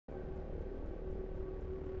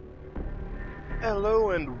Hello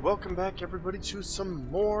and welcome back everybody to some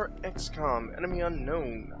more Xcom, Enemy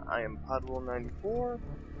Unknown. I am Podwell94,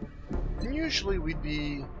 and usually we'd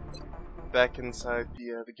be back inside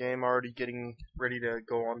the game already getting ready to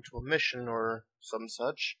go on to a mission or some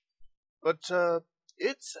such. But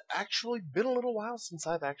it's actually been a little while since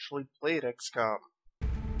I've actually played Xcom.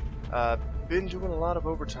 Been doing a lot of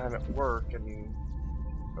overtime at work and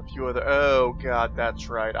a few other... Oh god, that's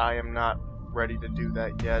right, I am not ready to do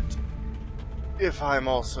that yet. If I'm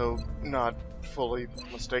also not fully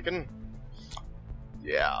mistaken.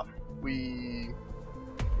 Yeah, we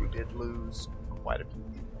did lose quite a few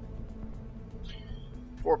people.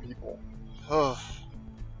 4 people. Ugh.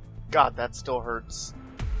 God, that still hurts.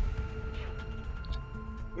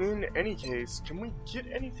 In any case, can we get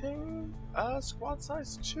anything? Squad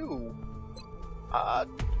size 2.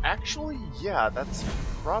 Actually, yeah, that's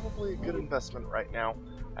probably a good investment right now.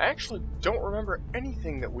 I actually don't remember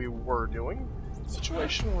anything that we were doing.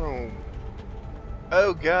 Situation room.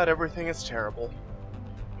 Oh god, everything is terrible.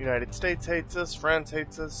 United States hates us, France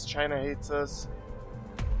hates us, China hates us.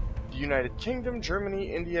 The United Kingdom,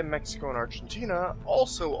 Germany, India, Mexico, and Argentina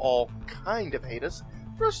also all kind of hate us.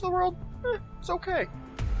 The rest of the world, it's okay.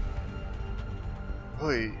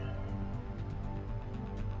 Hey.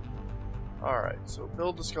 Alright, so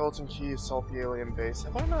build the skeleton key, assault the alien base.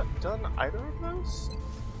 Have I not done either of those?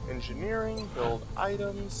 Engineering, build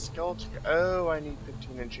items, skeleton... Oh, I need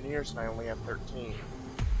 15 engineers and I only have 13.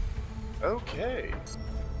 Okay.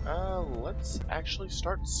 Let's actually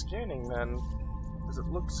start scanning then. Because it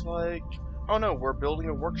looks like... Oh no, we're building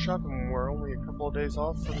a workshop and we're only a couple of days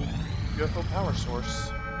off from UFO power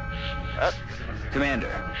source.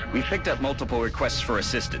 Commander, we've picked up multiple requests for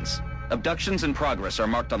assistance. Abductions in progress are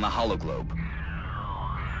marked on the hologlobe.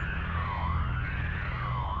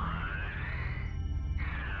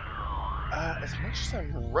 As much as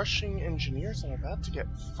I'm rushing engineers, I'm about to get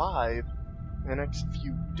 5 in the next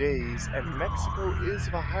few days, and Mexico is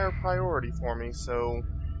of a higher priority for me, so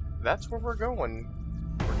that's where we're going.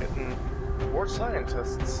 We're getting more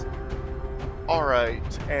scientists.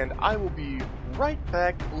 Alright, and I will be right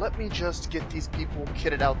back. Let me just get these people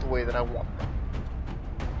kitted out the way that I want them.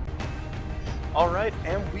 Alright,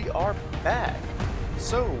 and we are back.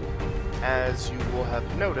 So, as you will have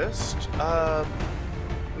noticed,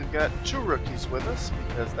 we've got 2 rookies with us,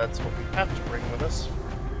 because that's what we have to bring with us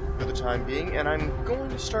for the time being, and I'm going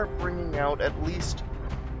to start bringing out at least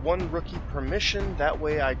 1 rookie per mission. That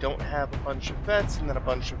way I don't have a bunch of vets and then a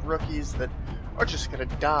bunch of rookies that are just going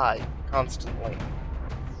to die constantly.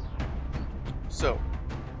 So,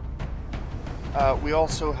 we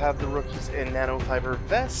also have the rookies in nanofiber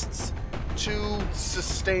vests to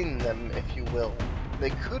sustain them, if you will. They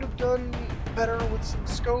could have done better with some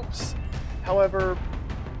scopes, however,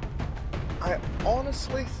 I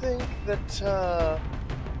honestly think that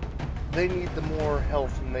they need the more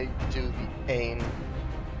health than they do the aim.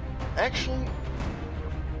 Actually,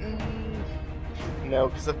 no,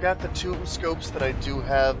 because I've got the 2 scopes that I do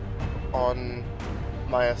have on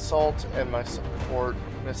my assault and my support,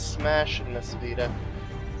 Miss Smash and Miss Vita.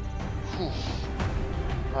 Whew.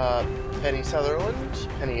 Penny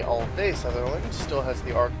All-Day Sutherland, still has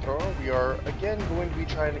the arc thrower. We are again going to be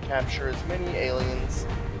trying to capture as many aliens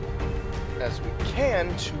as we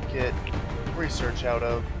can to get research out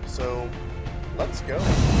of, so let's go.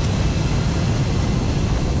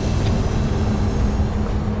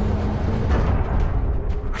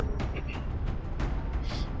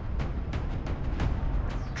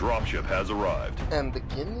 Dropship has arrived. And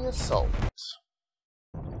begin the assault.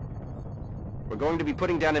 We're going to be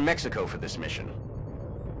putting down in Mexico for this mission.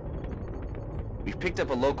 We've picked up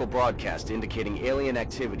a local broadcast indicating alien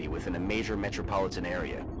activity within a major metropolitan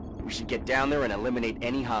area. We should get down there and eliminate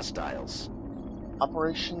any hostiles.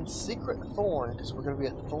 Operation Secret Thorn, because we're going to be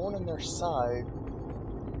a thorn in their side.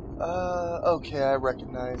 Okay, I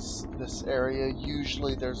recognize this area.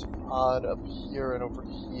 Usually there's a pod up here and over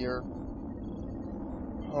here.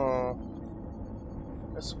 Huh.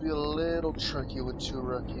 This will be a little tricky with 2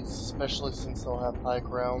 rookies, especially since they'll have high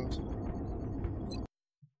ground.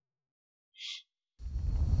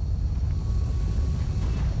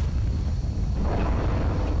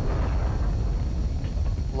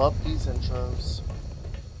 Love these intros.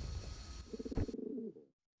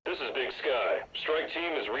 This is Big Sky. Strike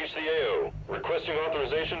team has reached the AO. Requesting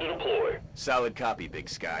authorization to deploy. Solid copy, Big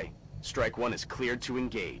Sky. Strike 1 is cleared to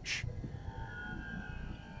engage.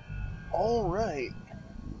 Alright.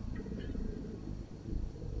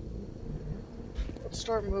 Let's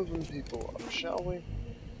start moving people up, shall we?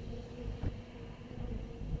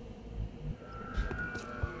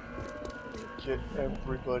 Get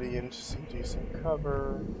everybody into some decent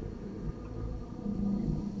cover.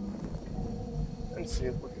 and see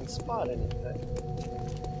if we can spot anything.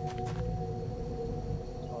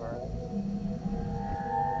 Alright.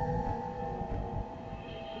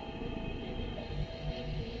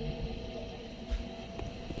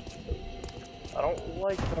 I don't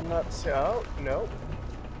like that I'm not seeing. Oh, no.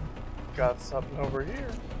 Got something over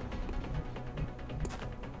here.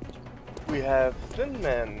 We have thin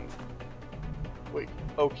men. Wait,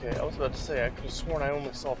 okay, I was about to say, I could have sworn I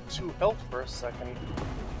only saw 2 health for a second.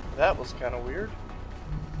 That was kind of weird.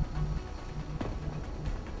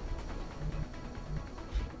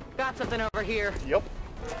 Got something over here. Yep.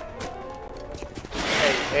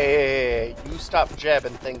 Hey, you stop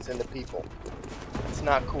jabbing things into people. It's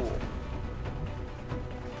not cool.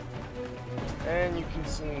 And you can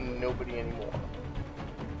see nobody anymore.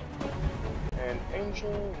 And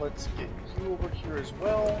Angel, let's get you over here as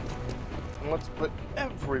well. And let's put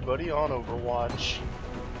everybody on Overwatch.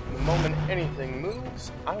 The moment anything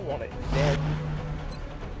moves, I want it dead.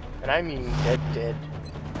 And I mean dead.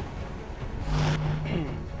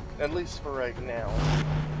 At least for right now.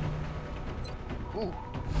 Ooh.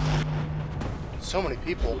 So many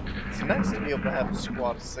people. It's nice to be able to have a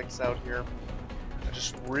squad of 6 out here. I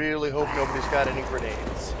just really hope nobody's got any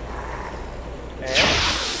grenades.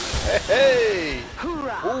 And hey!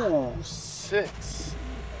 Ooh, 6.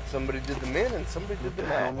 Somebody did the min and somebody did the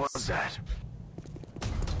max. What was that?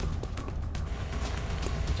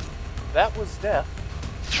 That was death.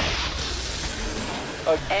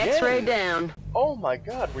 Again. X-ray down. Oh my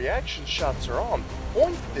god, reaction shots are on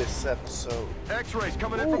point this episode. X-rays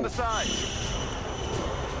coming in from the side.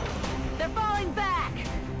 They're falling back.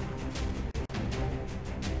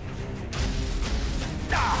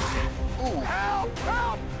 Ooh. Help!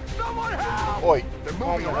 Help! Someone help! Oi, They're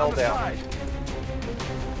calm moving the hell around the down. side.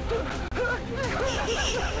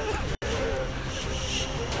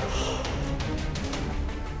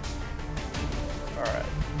 Alright,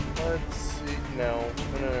 let's see. No.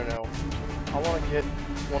 I want to get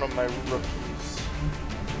one of my rookies.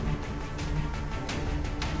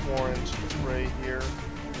 More into the fray here.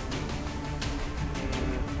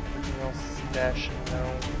 Everything else is dashing now.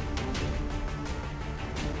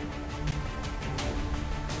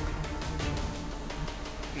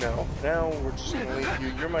 No, now we're just gonna leave you.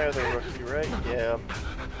 You're my other rookie, right? Yeah.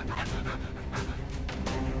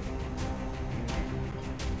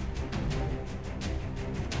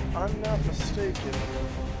 I'm not mistaken.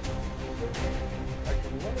 I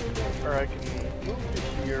can let it go, or I can move to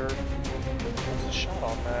here. What's the shot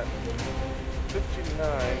on that? 59,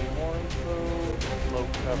 more info, low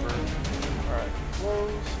cover. Alright,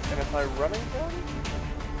 close. And if I run again?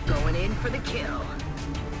 Going in for the kill.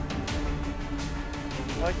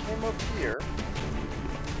 If I came up here,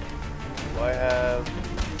 do I have...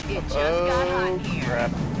 It just got hot here.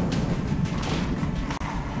 Crap.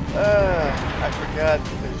 I forgot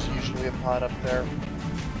there's usually a pod up there.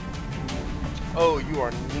 Oh, you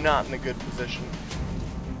are not in a good position.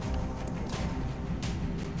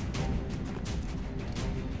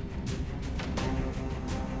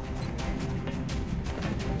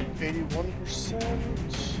 %.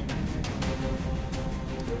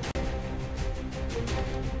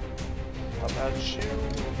 How about you?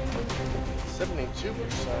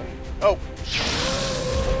 72%. Oh!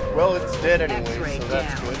 Well, it's dead anyway, so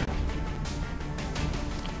that's good.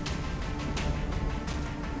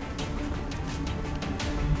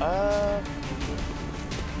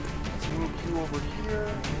 Let's move you over here.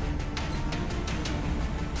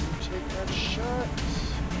 You take that shot.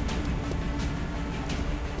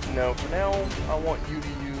 No, for now, I want you to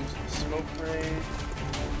use the smoke grenade.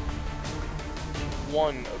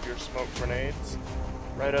 One of your smoke grenades.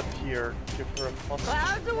 Right up here. Give her a plus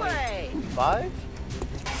Clouds away! 5%?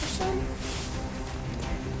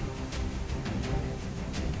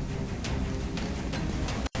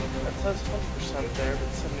 That says 100% there,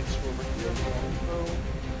 but 72 over here.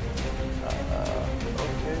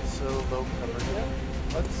 Okay, so low cover. Yeah,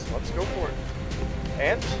 let's go for it.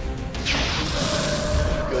 And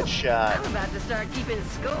good shot. I'm about to start keeping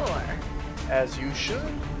score. As you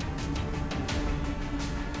should.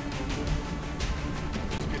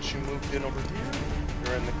 Let's get you moved in over here.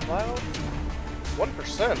 You're in the cloud.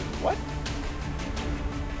 1%. What?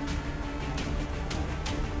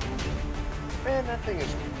 Man, that thing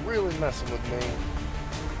is really messing with me.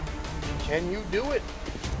 Can you do it?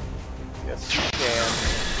 Yes, you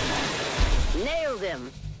can. Nailed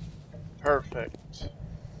him. Perfect.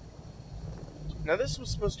 Now this was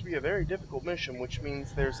supposed to be a very difficult mission, which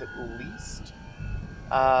means there's at least,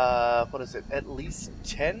 what is it, at least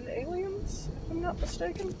 10 aliens, if I'm not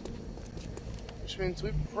mistaken? Which means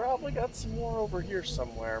we've probably got some more over here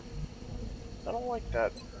somewhere. I don't like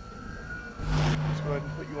that. Let's go ahead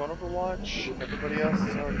and put you on Overwatch. Everybody else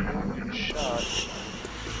is already moved and shot.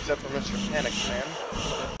 Except for Mr. Panic Man.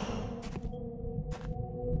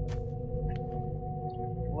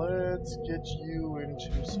 Let's get you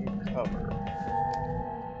into some cover.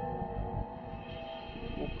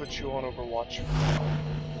 We'll put you on Overwatch for now.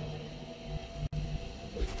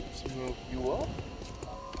 Let's move you up.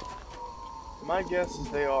 My guess is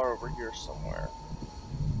they are over here somewhere.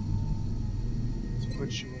 Let's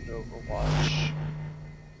put you into Overwatch.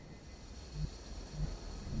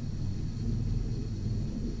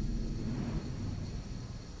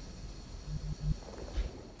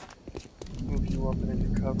 Move you up and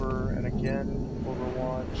into cover, and again,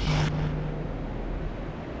 Overwatch.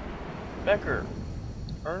 Becker!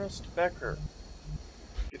 Ernest Becker.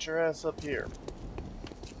 Get your ass up here.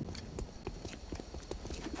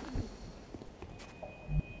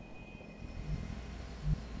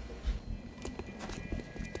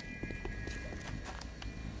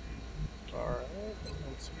 Alright,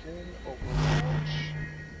 once again, Overwatch.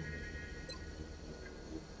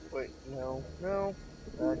 Wait, no, no.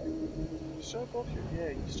 Back. You still have both your. Yeah,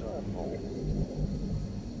 you still have both.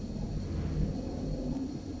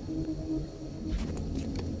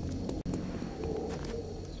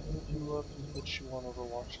 You up and put you on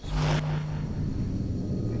Overwatch as well.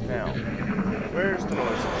 Now, where's the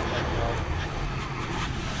noise coming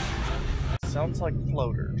from? Sounds like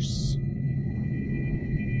floaters.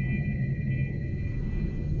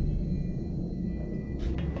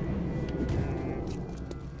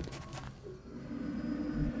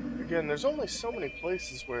 Again, there's only so many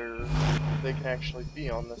places where they can actually be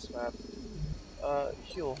on this map.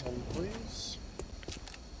 Heal him, please.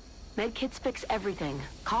 Medkits fix everything.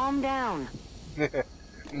 Calm down.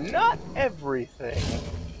 Not everything.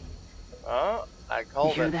 I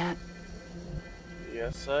called You hear it. that?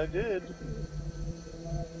 Yes, I did.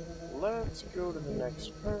 Let's go to the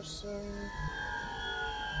next person.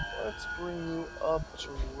 Let's bring you up to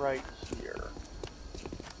right here.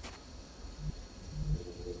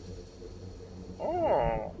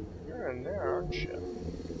 Oh, you're in there, aren't you?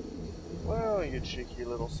 Well, you cheeky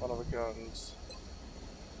little son of a guns.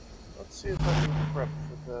 Let's see if I can prep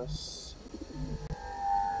for this.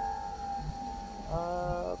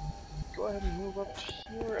 Go ahead and move up to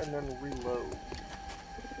here and then reload.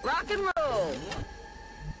 Rock and roll.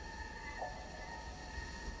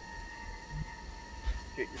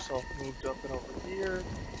 Get yourself moved up and over here.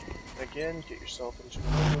 Again, get yourself into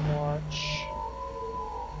Overwatch.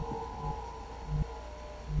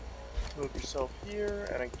 Move yourself here,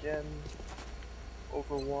 and again,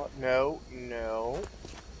 Overwatch. No, no.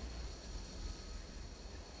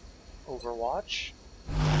 Overwatch.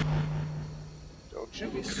 Don't you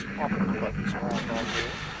be swapping buttons around on me.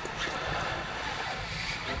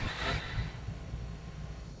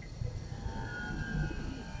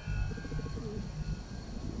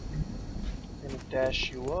 Gonna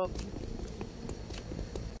dash you up.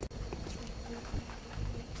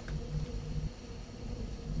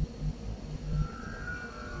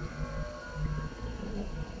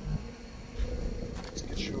 Let's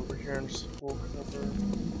get you over here into full cover.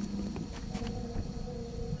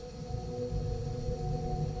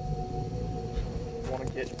 Want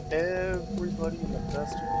to get everybody in the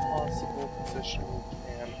best possible position we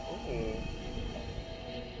can. Ooh.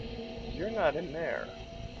 You're not in there.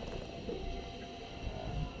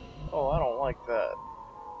 Oh, I don't like that.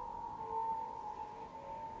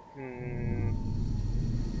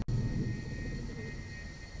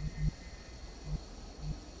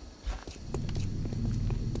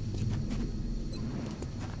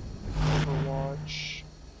 Overwatch.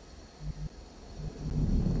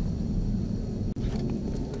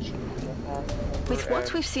 With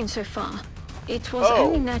what we've seen so far, it was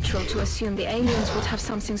only natural to assume the aliens would have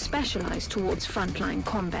something specialized towards frontline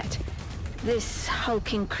combat. This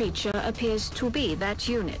hulking creature appears to be that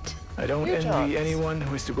unit. I don't envy anyone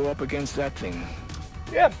who has to go up against that thing.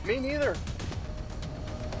 Yeah, me neither.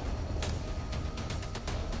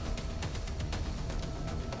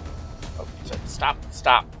 Oh, stop,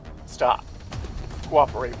 stop, stop.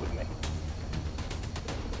 Cooperate with me.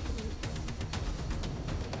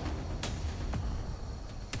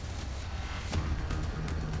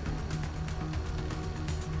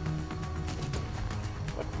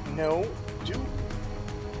 But no, do.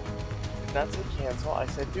 Did not say cancel, I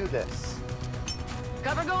said do this.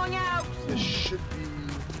 Cover going out. This should be...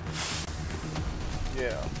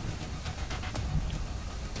 yeah.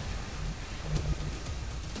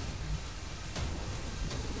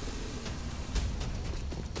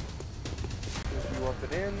 Move you up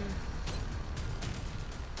and in.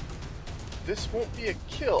 This won't be a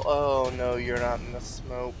kill. Oh no, you're not in the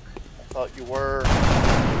smoke. Thought you were.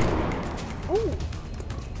 Ooh.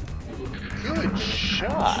 Good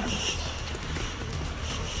shot.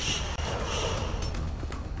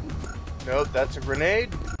 Nope, that's a grenade.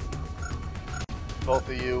 Both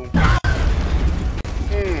of you.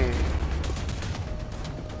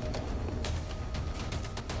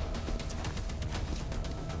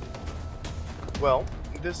 Well,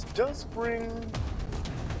 this does bring...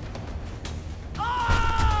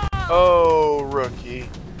 Oh, rookie.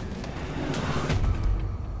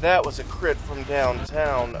 That was a crit from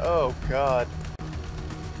downtown. Oh, God.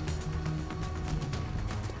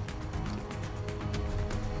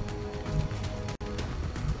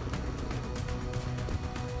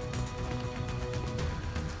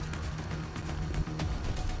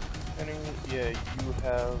 Yeah, you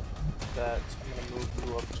have that. I'm gonna move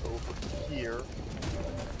you up to over here.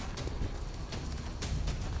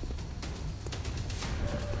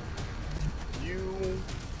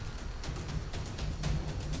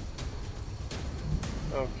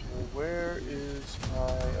 Okay, where is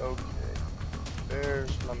my... Okay.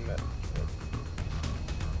 There's my med kit.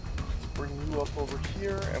 Let's bring you up over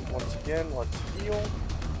here, and once again, let's heal.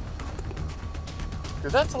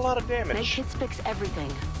 Because that's a lot of damage. Med kits fix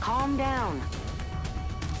everything. Calm down.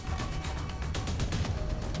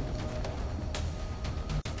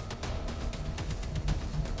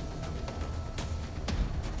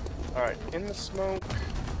 Alright, in the smoke.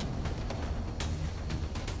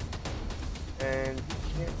 And you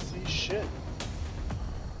can't see shit.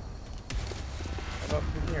 How about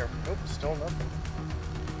from here? Nope, still nothing.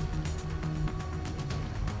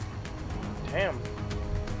 Damn.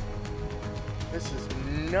 This is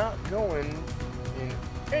not going in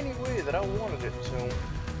any way that I wanted it to.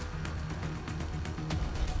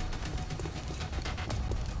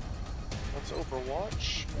 Let's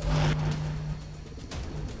Overwatch.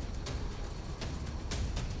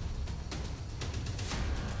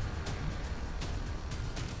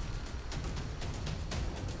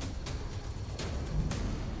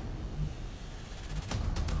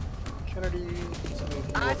 Kennedy, let's move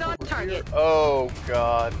you Eyes up on over target. here. Oh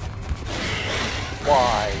God.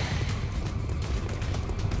 Why?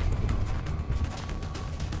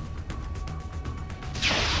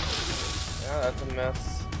 Yeah, that's a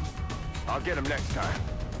mess. I'll get him next time.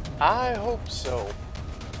 I hope so.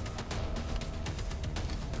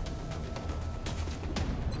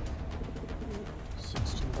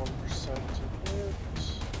 To hit.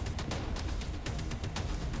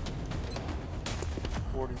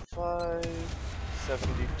 45,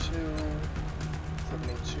 72,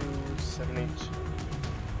 72, 72.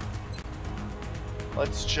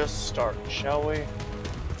 Let's just start, shall we?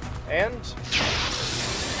 And...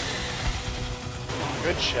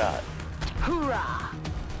 good shot. Hoorah!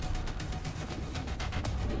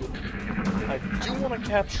 I do want to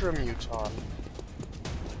capture a Muton.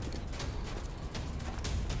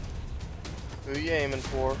 Who you aiming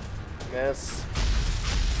for? Miss.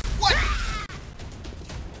 What?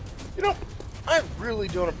 You know, I really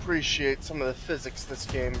don't appreciate some of the physics this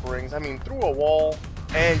game brings. I mean, through a wall,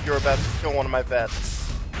 and you're about to kill one of my vets.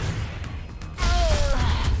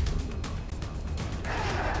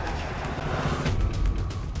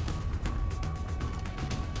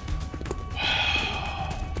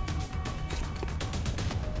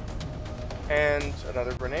 And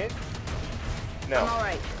another grenade? No. I'm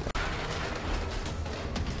alright.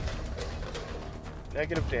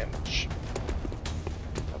 Negative damage.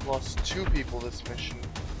 I've lost 2 people this mission.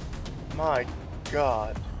 My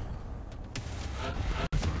God.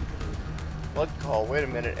 Blood call. Wait a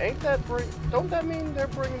minute. Ain't that don't that mean they're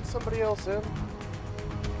bringing somebody else in?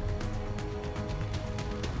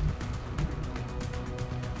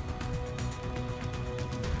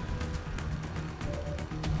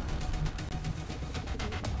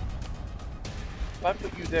 If I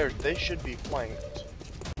put you there, they should be flanked.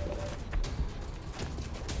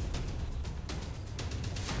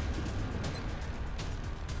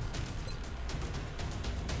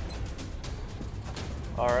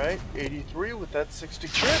 Alright, 83 with that 60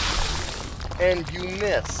 crit. And you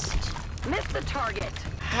missed. Missed the target.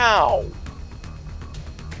 How?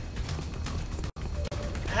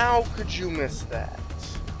 How could you miss that?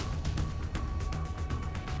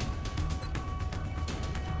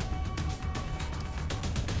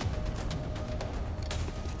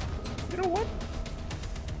 You know what?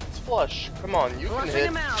 It's flush. Come on, you can Flushing hit.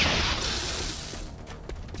 him out.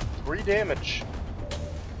 3 damage.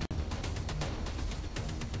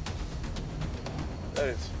 That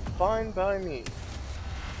is fine by me.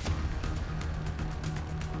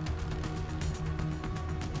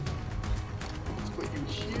 Let's put you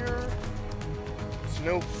here. There's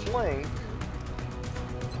no flank.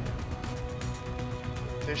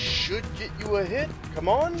 This should get you a hit. Come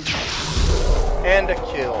on. And a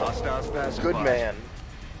kill. Good man.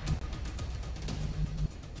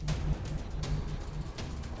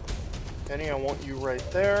 Penny, I want you right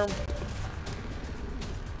there.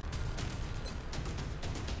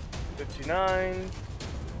 59.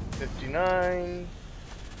 59.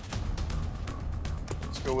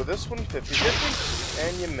 Let's go with this one. 50-50.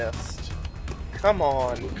 And you missed. Come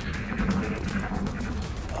on.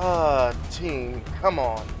 Team, come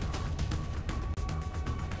on.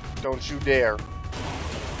 Don't you dare.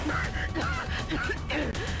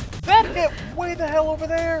 That hit way the hell over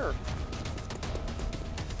there.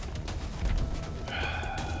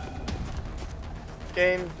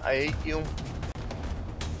 Game, I hate you.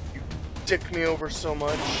 You dick me over so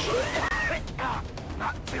much.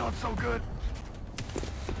 Not feeling so good.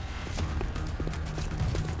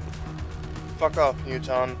 Fuck off,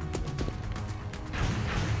 Newton.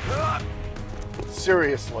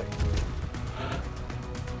 Seriously.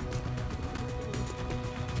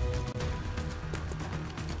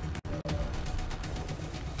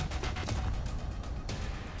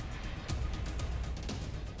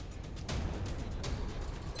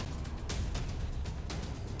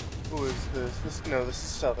 Who is this? No, this is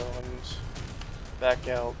Sutherland. Back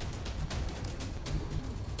out.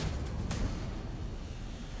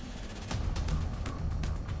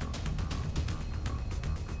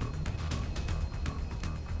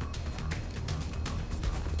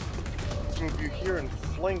 Move you here and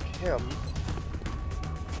flank him.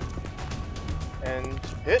 And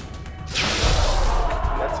hit.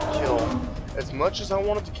 And that's a kill. As much as I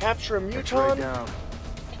wanted to capture a Muton,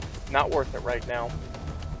 not worth it right now.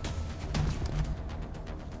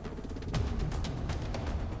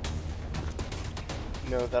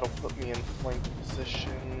 No, that'll put me in flank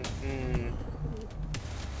position.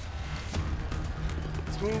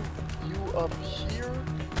 Let's move you up here.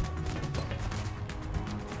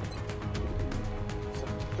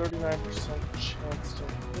 39% chance to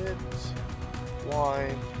hit.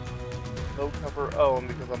 Why? Low cover. Oh, and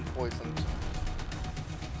because I'm poisoned.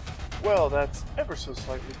 Well, that's ever so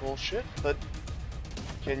slightly bullshit, but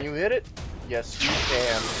can you hit it? Yes, you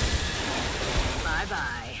can.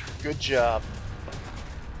 Bye-bye. Good job.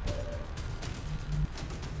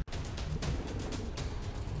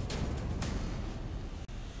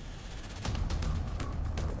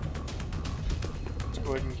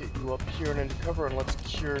 Go ahead and get you up here and into cover, and let's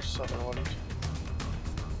cure Sutherland.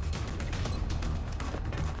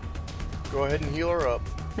 Go ahead and heal her up.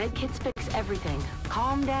 Medkits fix everything.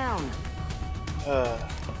 Calm down.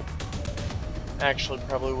 Actually,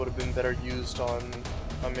 probably would have been better used on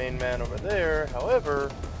my main man over there.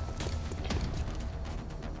 However,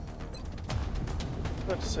 I was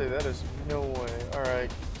about to say that is no way.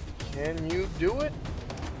 Alright, can you do it?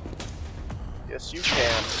 Yes, you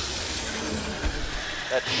can.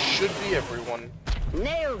 That should be everyone.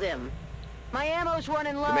 Nailed him. My ammo's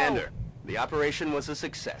running low. Commander, the operation was a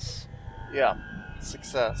success. Yeah,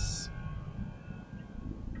 success.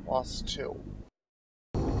 Lost 2.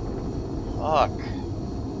 Fuck.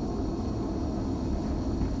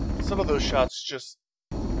 Some of those shots just...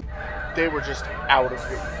 they were just out of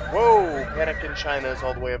here. Whoa! Panic in China is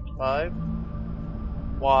all the way up to 5.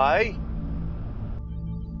 Why?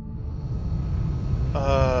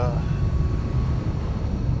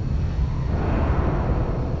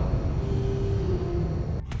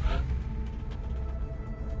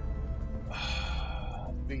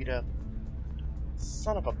 Vita.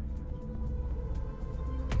 Son of a...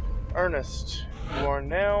 Ernest, you are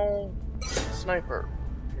now sniper.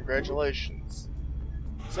 Congratulations.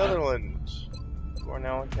 Sutherland, you are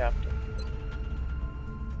now a captain.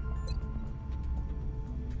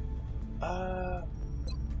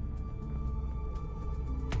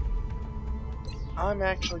 I'm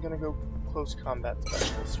actually gonna go close combat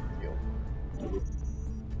specialist for you.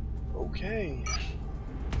 Okay.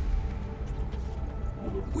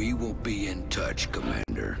 We will be in touch,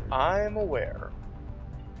 Commander. I'm aware.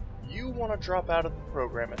 You want to drop out of the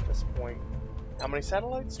program at this point. How many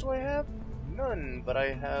satellites do I have? None, but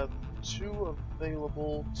I have 2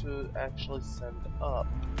 available to actually send up.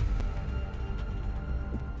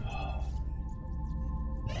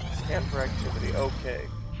 Scan for activity. Okay.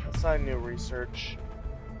 Assign new research.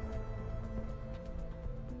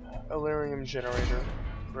 Elerium generator.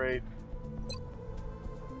 Great.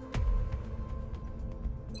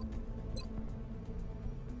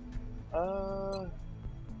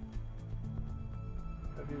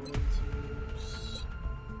 Heavy lasers.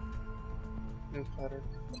 New fighter.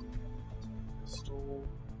 Pistol.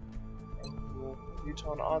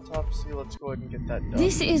 Muton autopsy. Let's go ahead and get that done.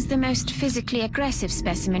 This is the most physically aggressive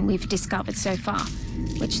specimen we've discovered so far,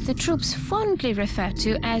 which the troops fondly refer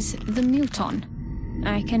to as the Muton.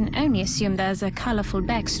 I can only assume there's a colorful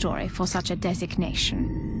backstory for such a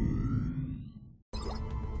designation.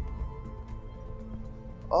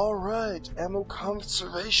 Alright, ammo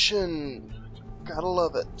conservation. Gotta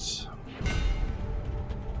love it.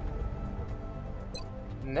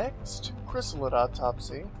 Next, chrysalid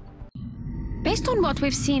autopsy. Based on what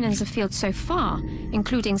we've seen in the field so far,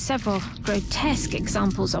 including several grotesque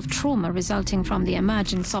examples of trauma resulting from the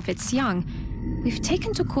emergence of its young, we've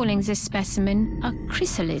taken to calling this specimen a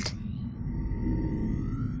chrysalid.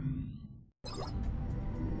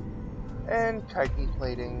 And chitin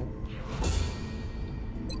plating.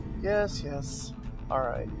 Yes, yes.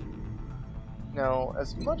 Alright. Now,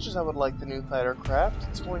 as much as I would like the new fighter craft,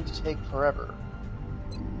 it's going to take forever.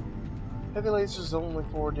 Heavy lasers is only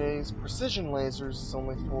 4 days, precision lasers is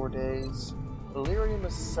only 4 days, delirium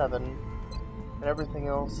is 7, and everything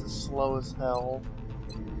else is slow as hell.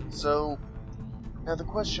 So, now the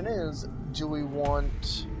question is, do we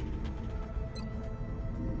want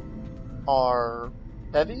our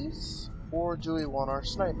heavies, or do we want our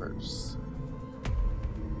snipers?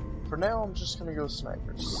 For now, I'm just gonna go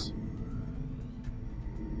snipers.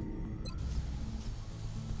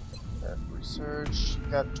 Research,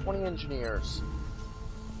 you got 20 engineers.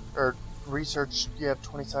 Or, research, you have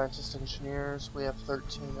 20 scientist engineers, we have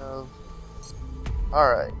 13 of...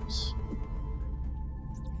 Alright.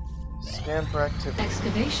 Scan for activity.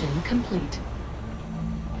 Excavation complete.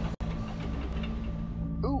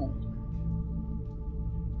 Ooh.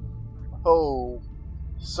 Oh.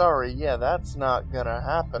 Sorry, yeah, that's not gonna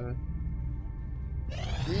happen.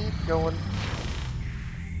 Keep going.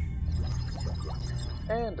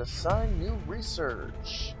 And assign new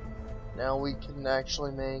research. Now we can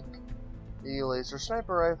actually make the laser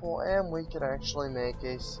sniper rifle, and we can actually make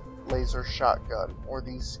a laser shotgun, or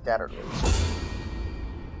the scatter laser.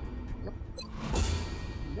 Yep.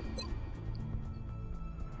 Yep.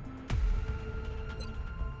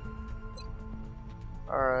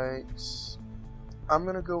 Alright. I'm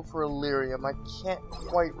gonna go for Illyrium. I can't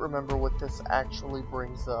quite remember what this actually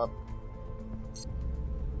brings up.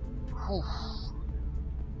 Whew.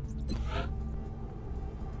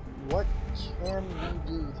 What can we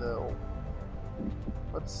do, though?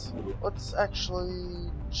 Let's actually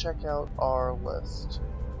check out our list.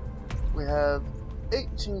 We have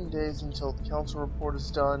 18 days until the council report is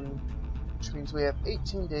done, which means we have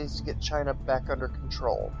 18 days to get China back under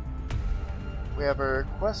control. We have a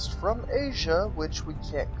request from Asia, which we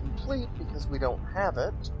can't complete because we don't have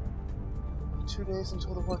it. 2 days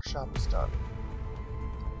until the workshop is done.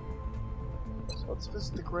 So let's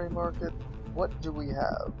visit the gray market. What do we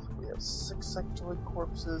have? We have 6 sectoid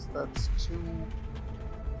corpses, that's 2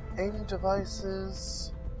 aim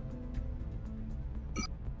devices,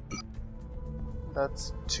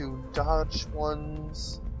 that's 2 dodge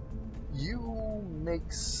ones. You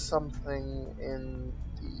make something in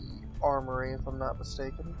the armory, if I'm not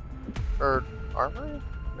mistaken. Or, armory?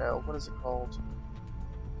 No, what is it called?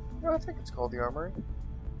 No, I think it's called the armory.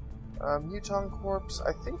 Muton Corpse,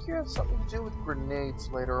 I think you have something to do with grenades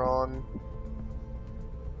later on.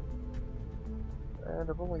 And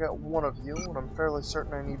I've only got 1 of you, and I'm fairly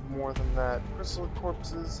certain I need more than that. Chrysalid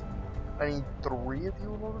Corpses, I need 3 of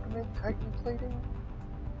you in order to make chitin plating.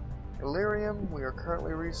 Illyrium, we are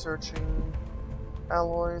currently researching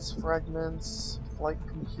alloys, fragments, flight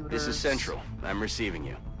computers. This is Central. I'm receiving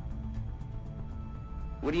you.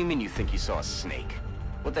 What do you mean you think you saw a snake?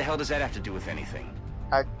 What the hell does that have to do with anything?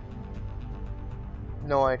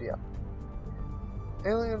 No idea.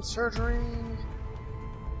 Alien surgery...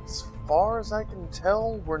 As far as I can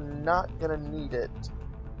tell, we're not gonna need it.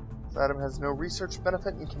 This item has no research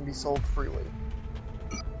benefit and can be sold freely.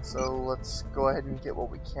 So let's go ahead and get what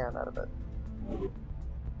we can out of it.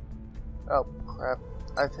 Oh, crap.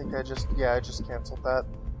 I think I just canceled that.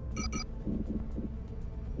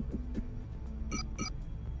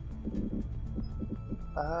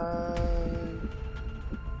 And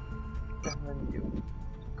then you.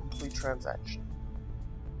 Complete transaction.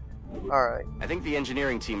 Alright. I think the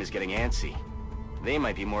engineering team is getting antsy. They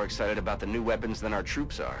might be more excited about the new weapons than our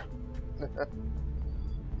troops are.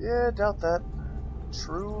 Yeah, doubt that.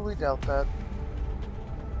 Truly doubt that.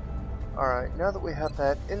 Alright, now that we have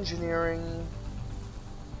that engineering...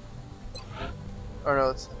 Oh no,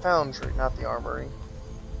 it's the foundry, not the armory.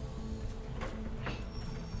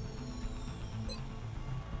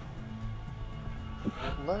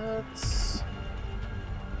 Let's...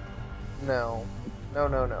 No.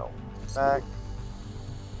 No. Back.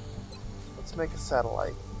 Let's make a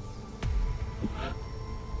satellite.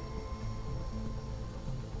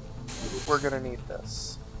 We're gonna need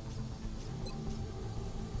this.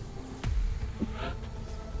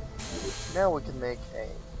 Now we can make a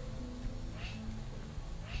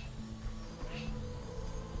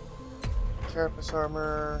carapace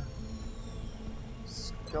armor.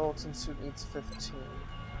 Skeleton suit needs 15.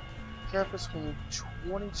 Carapace, we need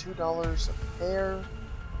 $22 a pair.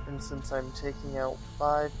 And since I'm taking out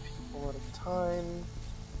 5 people at a time,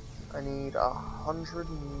 I need 100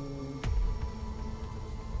 and...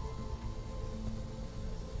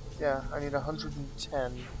 yeah, I need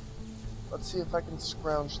 110. Let's see if I can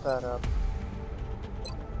scrounge that up.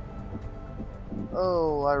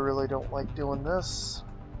 Oh, I really don't like doing this.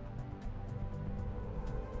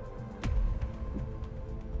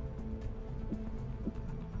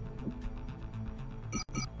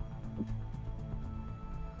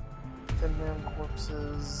 Thin man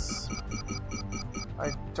corpses.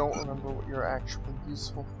 I don't remember what you're actually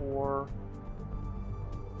useful for.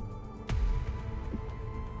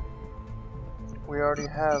 We already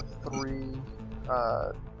have 3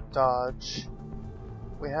 dodge.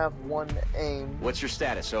 We have 1 aim. What's your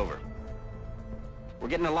status? Over. We're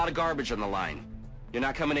getting a lot of garbage on the line. You're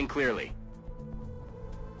not coming in clearly.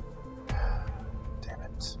 Damn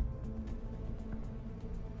it.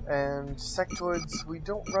 And sectoids we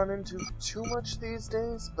don't run into too much these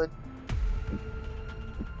days, but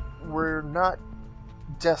we're not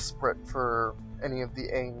desperate for any of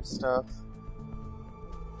the aim stuff.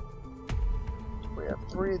 We have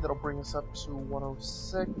 3, that'll bring us up to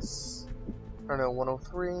 106. Or no,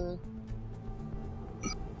 103.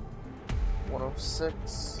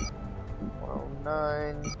 106.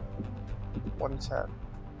 109. 110.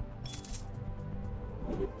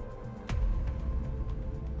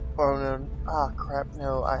 Oh no. Ah, crap,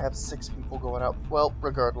 no. I have 6 people going out. Well,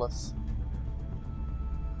 regardless.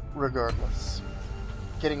 Regardless.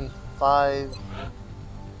 Getting 5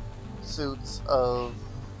 suits of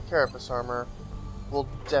carapace armor will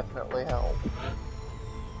definitely help.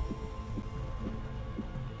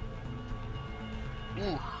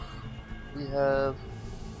 Ooh. We have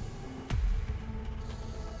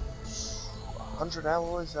 100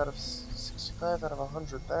 alloys out of 65 out of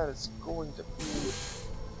 100. That is going to be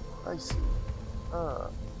pricey.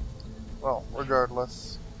 Well,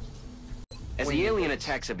 regardless. As the alien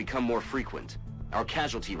attacks have become more frequent, our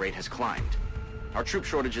casualty rate has climbed. Our troop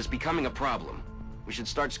shortage is becoming a problem. We should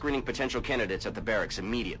start screening potential candidates at the barracks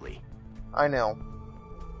immediately. I know.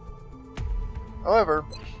 However,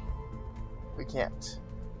 we can't.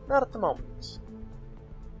 Not at the moment.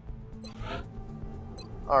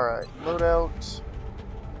 Alright, loadout.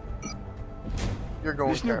 You're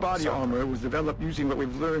going This new body armor was developed using what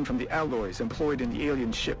we've learned from the alloys employed in the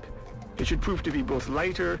alien ship. It should prove to be both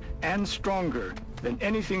lighter and stronger than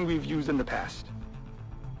anything we've used in the past.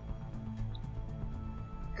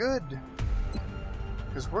 Good.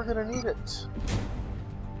 Because we're gonna need it.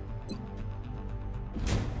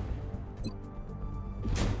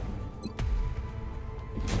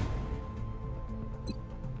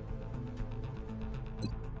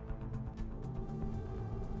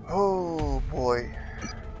 Oh boy.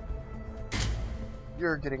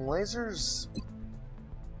 You're getting lasers.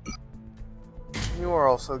 You are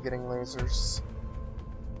also getting lasers.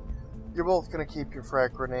 You're both gonna keep your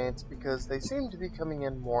frag grenades because they seem to be coming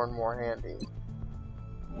in more and more handy.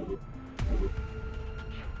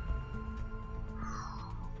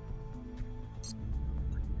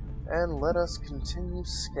 And let us continue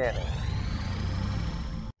scanning.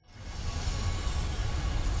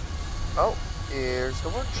 Oh, here's the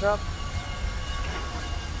workshop.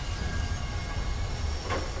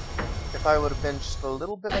 If I would have been just a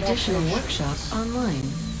little bit more Additional workshop online.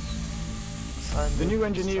 The new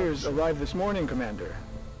engineers arrived this morning, Commander.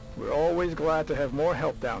 We're always glad to have more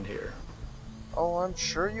help down here. Oh, I'm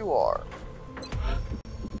sure you are.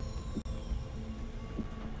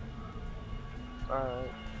 Alright.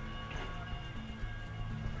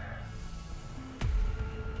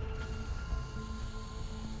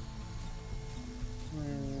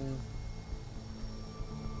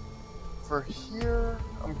 For here,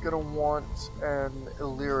 I'm gonna want an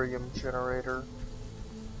Illyrium generator.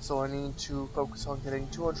 So I need to focus on getting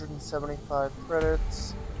 275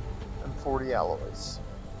 credits and 40 alloys.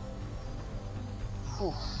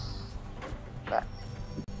 Whew. Back.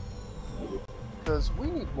 Because we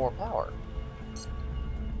need more power.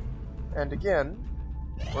 And again,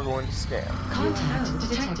 we're going to scan. Contact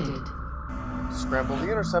detected. Scramble the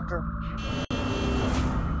interceptor.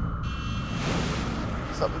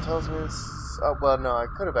 Something tells me this... Oh, well, no, I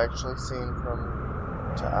could have actually seen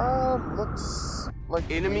from... looks like...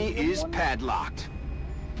 Enemy is padlocked.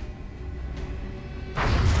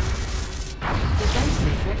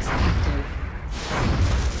 active.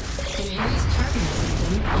 Enhanced targeting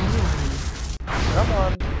system online. Come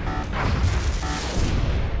on.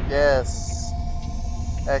 Yes.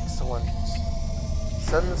 Excellent.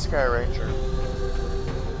 Send the Sky Ranger.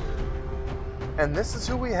 And this is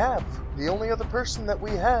who we have. The only other person that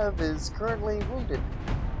we have is currently wounded.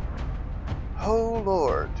 Oh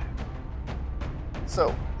Lord.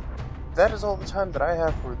 So, that is all the time that I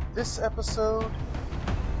have for this episode.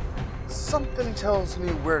 Something tells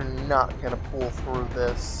me we're not gonna pull through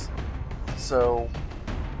this. So,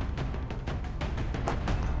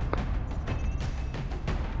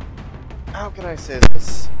 how can I say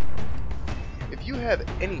this? If you have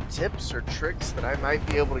any tips or tricks that I might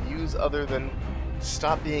be able to use other than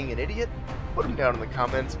stop being an idiot, put them down in the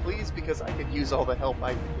comments, please, because I could use all the help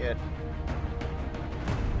I can get.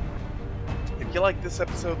 If you like this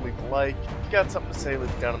episode, leave a like. If you got something to say, leave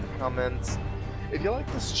it down in the comments. If you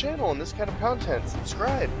like this channel and this kind of content,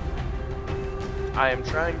 subscribe. I am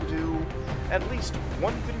trying to do at least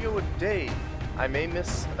one video a day. I may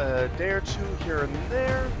miss a day or two here and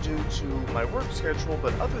there due to my work schedule,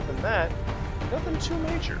 but other than that, nothing too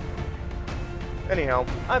major. Anyhow,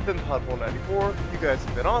 I've been Pod194. You guys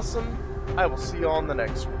have been awesome. I will see you on the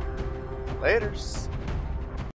next one. Laters.